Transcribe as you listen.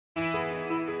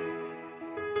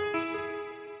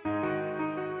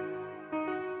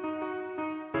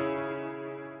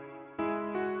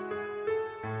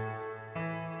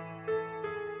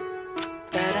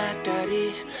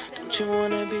Don't you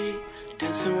wanna be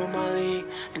dancing with my league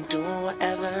and doing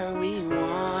whatever we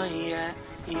want? Yeah,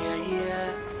 yeah,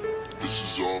 yeah. This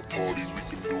is our party, we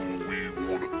can do what we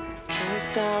wanna. Can't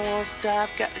stop, won't stop,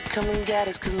 gotta come and get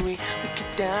us, cause we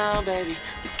get down, baby.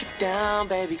 We get down,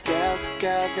 baby. Girls,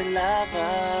 they love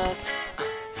us.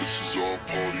 This is our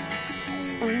party, we can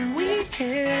do what we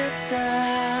can't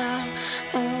stop,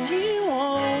 we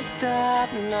won't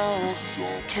stop, no.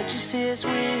 Can't you see it's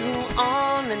we who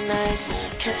own the night?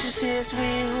 Can't you see it's we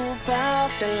who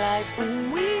bout the life?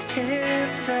 We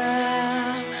can't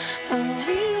stop,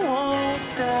 we won't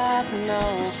stop,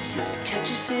 no. Can't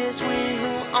you see it's we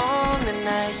who own the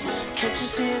night? Can't you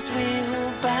see it's we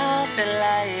who bout the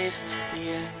life?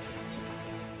 Yeah.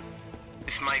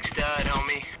 It's Mike Stud,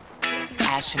 homie.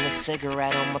 Ash and a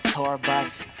cigarette on my tour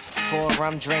bus. 4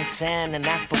 rum drinks in, and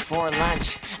that's before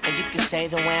lunch. And you can say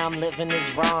the way I'm living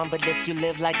is wrong, but if you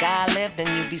live like I live, then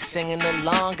you be singing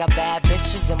along. Got bad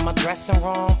bitches in my dressing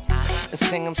room, and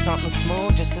sing them something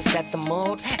smooth just to set the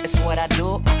mood. It's what I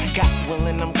do. Got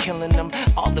willing, I'm killing them.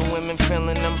 All the women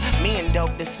feeling them. Me and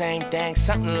dope the same thing,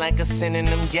 something like a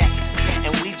synonym, yeah.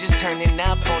 And we just turning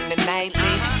up on the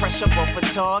nightly. Fresh up off a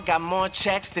tour, got more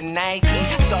checks than Nike.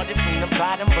 Started from the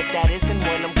bottom, but that isn't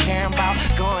what I'm caring about.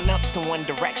 Going up's the one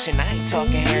direction, I ain't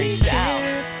talking Harry Styles.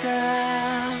 We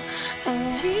can't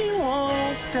stop, we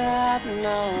won't stop,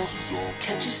 no.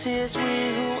 Can't you see it's we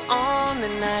who own the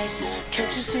night?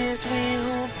 Can't you see it's we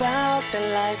who bout the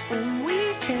life?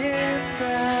 We can't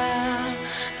stop,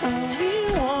 we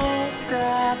won't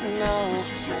stop, no.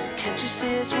 Can't you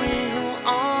see it's we who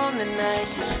own the night?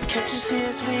 Can't you see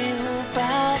it's we who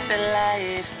bout the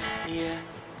life? Yeah.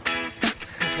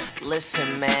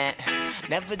 Listen, man,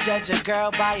 never judge a girl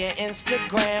by her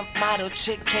Instagram. Model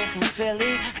chick came from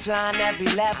Philly, flying every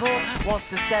level. Wants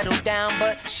to settle down,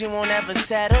 but she won't ever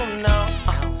settle, no.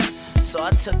 So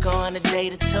I took her on a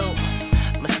date or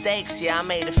 2. Mistakes, yeah, I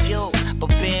made a few,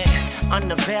 but being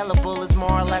unavailable is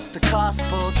more or less the cost.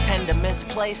 Boo, tend to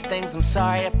misplace things, I'm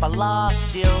sorry if I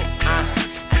lost you.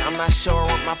 I'm not sure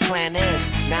what my plan is.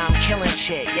 Now I'm killing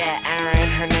shit, yeah, Aaron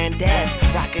Hernandez.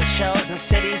 Rocking shows in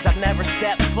cities I've never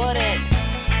stepped foot in.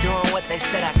 Doing what they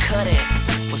said I couldn't.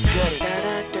 What's good?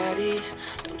 Daddy,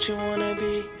 don't you wanna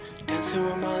be dancing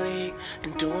with my league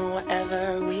and doing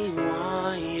whatever we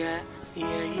want? Yeah,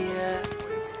 yeah, yeah.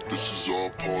 This is our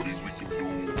party, we can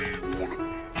do what we wanna.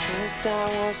 Can't stop,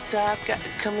 won't stop, gotta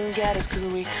come and get us, cause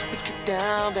we get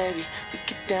down, baby. We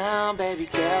get down, baby.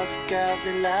 Girls,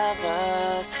 they love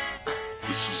us.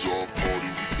 This is our party,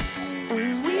 we can do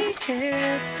what we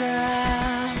can't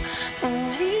stop,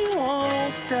 we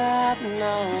won't stop,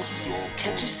 no.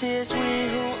 Can't you see it's we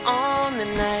who own the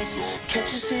night? Can't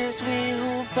you see it's we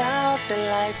who bout the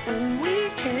life? We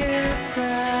can't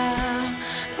stop,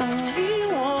 we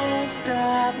won't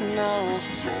stop, no.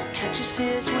 Can't you see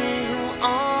it's we who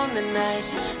own the night?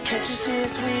 Can't you see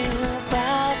it's we who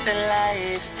bout the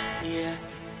life? Yeah.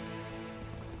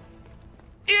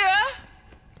 Yeah.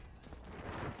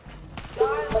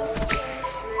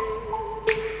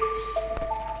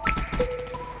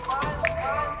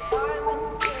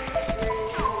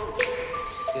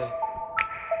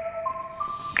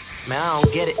 Man, I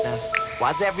don't get it now.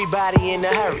 Why's everybody in a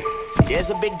hurry? See, there's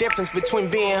a big difference between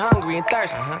being hungry and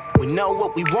thirsty. We know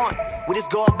what we want, we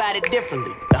just go about it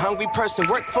differently. The hungry person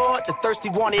work for it, the thirsty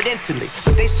want it instantly.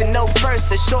 But they should know first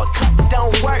that shortcuts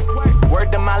don't work.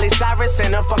 Word to Miley Cyrus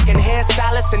and her fucking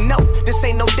hairstylist. And no, this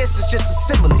ain't no diss, it's just a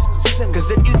simile.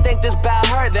 Cause if you think this about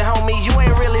her, then homie, you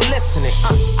ain't really listening.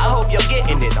 I hope you're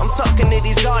getting it. I'm talking to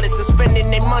these artists and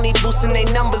spending their money, boosting their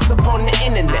numbers up on the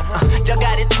internet. Y'all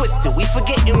got it twisted, we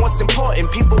forgetting what's important.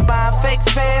 People buying fake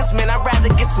fans, man, I'd rather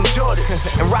get some Jordans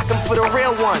and rock them for the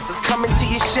real ones that's coming to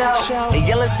your show and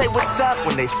yell and say what's up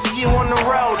when they see you on the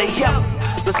road. Hey, yo,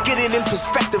 let's get it in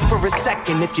perspective for a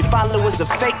second. If your followers are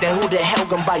fake, then who the hell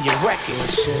gon' buy your record?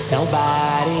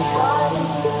 Nobody.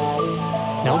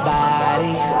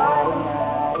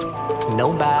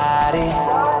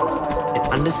 And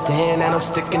understand that I'm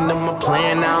sticking to my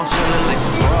plan. Now I'm feeling like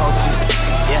some royalty.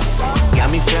 Yeah,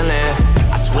 got me feeling.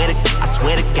 I swear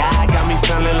to God, got me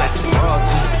feeling like some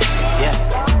royalty. Yeah,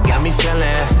 got me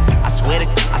feeling. I swear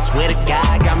to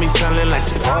God, got me feeling like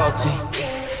some royalty.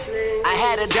 I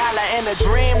had $1 and a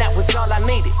dream, that was all I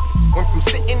needed. Went from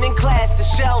sitting in class to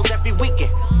shows every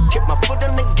weekend. Kept my foot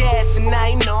on the gas and now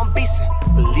you know I'm beastin'.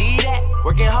 Believe that,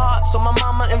 working hard so my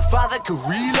mama and father could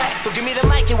relax. So give me the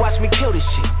mic and watch me kill this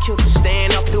shit.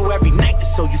 Staying up through every night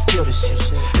so you feel this shit.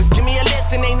 Just give me a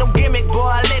listen, ain't no gimmick, boy,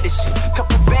 I live this shit.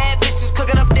 Couple bad bitches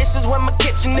cooking up dishes when my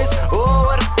kitchen is. Oh,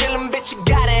 what a feeling, bitch, you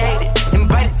gotta hate it.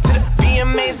 Invited to the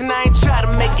VMAs and I ain't try to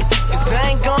make it. Cause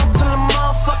I ain't gone till I'm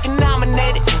motherfucking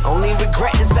nominated. Only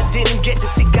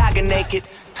make it.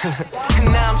 And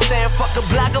now I'm saying fuck a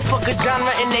blogger, fuck a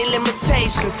genre and they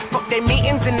limitations. Fuck they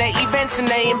meetings and they events and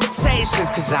they invitations.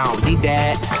 Cause I don't need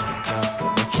that.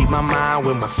 Keep my mind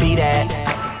where my feet at.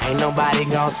 Ain't nobody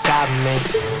gon' stop me.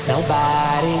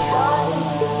 Nobody.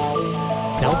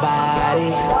 Nobody.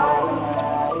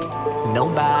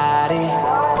 Nobody.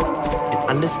 And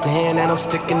understand that I'm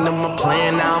sticking to my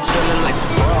plan. Now I'm feeling like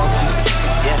some royalty.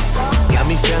 Yeah, got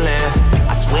me feeling.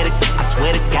 I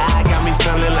swear to God, got me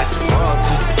feeling like some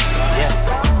royalty. Yeah,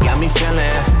 got me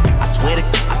feeling. I swear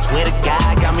to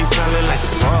God, got me feeling like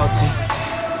some royalty.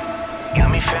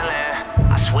 Got me feeling.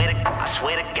 I swear to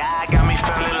God, got me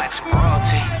feeling like some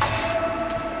royalty.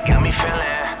 Got me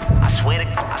feeling. I swear to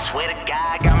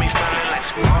God, got me feeling like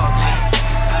some royalty.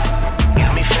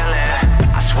 Got me feeling.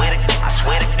 I swear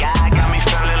to God, got me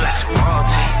feeling like some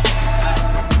royalty.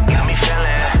 Got me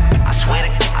feeling. I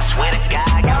swear to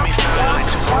God, got me feeling like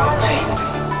some royalty.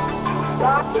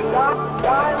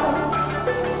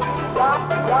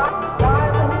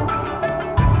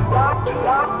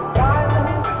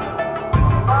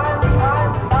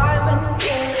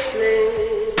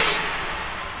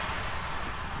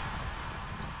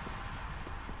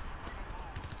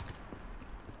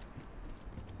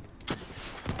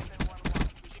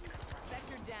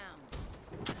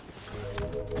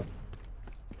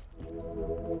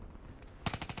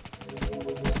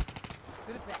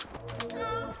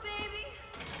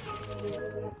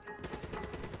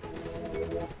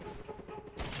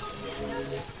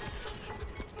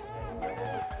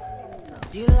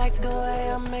 Do you like the way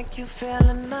I make you feel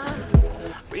enough?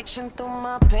 Reaching through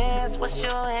my pants, what's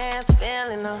your hands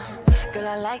feeling? Girl,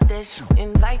 I like that shit,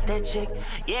 invite that chick.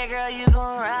 Yeah, girl, you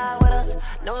gon' ride with us.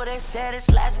 Know they said it's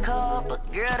last call, but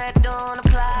girl, that don't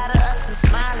apply to us. I'm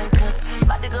smiling, cause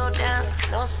about to go down,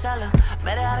 no seller.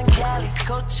 Met her out in Cali,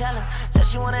 Coachella. Said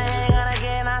she wanna hang out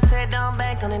again, I said don't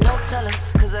bank on it, no tellin'.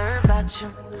 Cause I heard about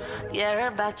you, yeah, I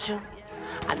heard about you.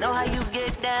 I know how you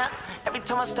get down. Every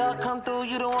time I start come through,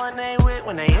 you the one they with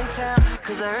when they in town.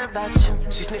 Cause I heard about you.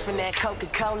 She sniffing that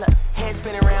Coca-Cola, head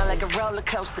spinning around like a roller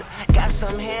coaster. Got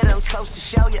some head I'm supposed to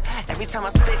show you. Every time I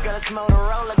spit, girl, it's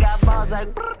Motorola. Got balls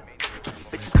like brrr.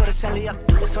 Bitches go to Sally up,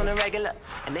 do this on the regular.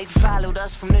 And they followed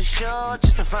us from the show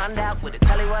just to find out what the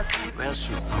telly was. Real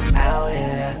shit. I'm out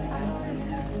here.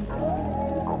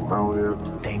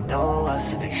 They know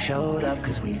us and they showed up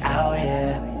cause we out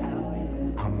here.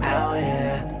 I'm out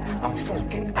here, I'm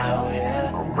fucking out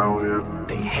here. I'm out here.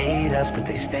 They hate us, but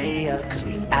they stay up, cause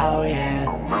we out here.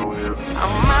 I'm out here.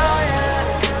 I'm out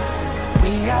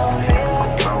here. We out here.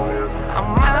 I'm out here.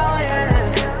 I'm out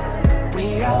here.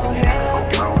 We out here.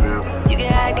 I'm out here. You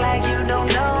can act like you don't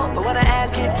know, but when I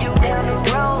ask if you down the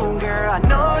road, girl, I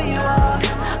know you are.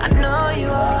 I know you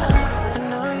are. I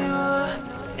know you are.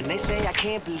 And they say I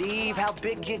can't believe how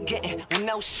big you're getting. Well,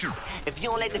 no shoot. If you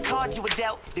don't like the card you were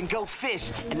dealt, then go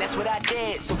fish. And that's what I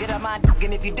did. So get up my dick,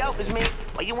 and if you dope as me,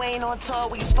 well, you ain't on tour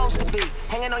where you supposed to be.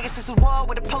 Hanging on your sister's wall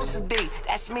where the posters be.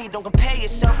 That's me. Don't compare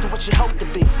yourself to what you hope to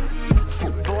be.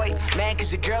 Fool boy, man,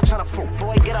 cause your girl tryna fool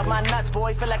boy. Get up my nuts,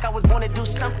 boy. Feel like I was born to do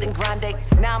something grande.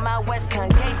 Now I'm out west,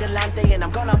 Kanye Delante, and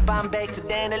I'm gonna Bombay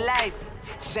today in the life.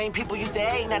 Same people used to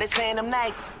hate, now they saying I'm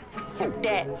nice. Fuck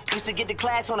that. Used to get to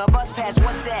class on a bus pass,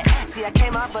 what's that? See, I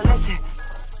came up, but listen.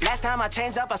 Last time I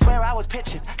changed up, I swear I was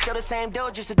pitching. Still the same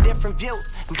dude, just a different view.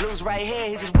 And Blue's right here,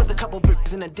 he just with a couple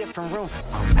bitches in a different room.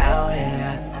 I'm out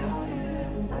here.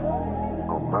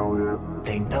 I'm out here.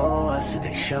 They know us and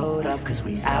they showed up cause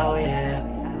we out here.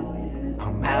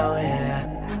 I'm out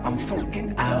here. I'm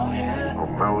fucking out here.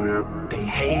 I'm out here. They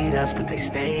hate us, but they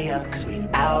stay up cause we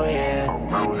out here.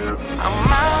 I'm out here.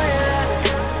 I'm out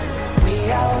here.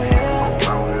 We out here. I'm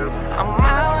out here. I'm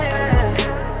out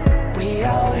here. We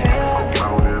out here.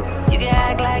 You can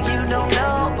act like you don't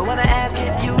know, but when I ask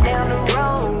if you down the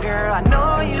road, girl, I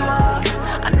know you are.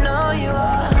 I know you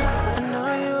are. I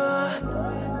know you are.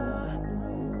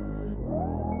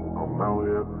 I'm out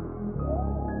here.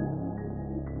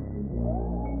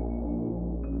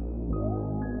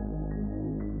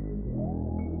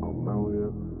 I'm out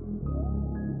here.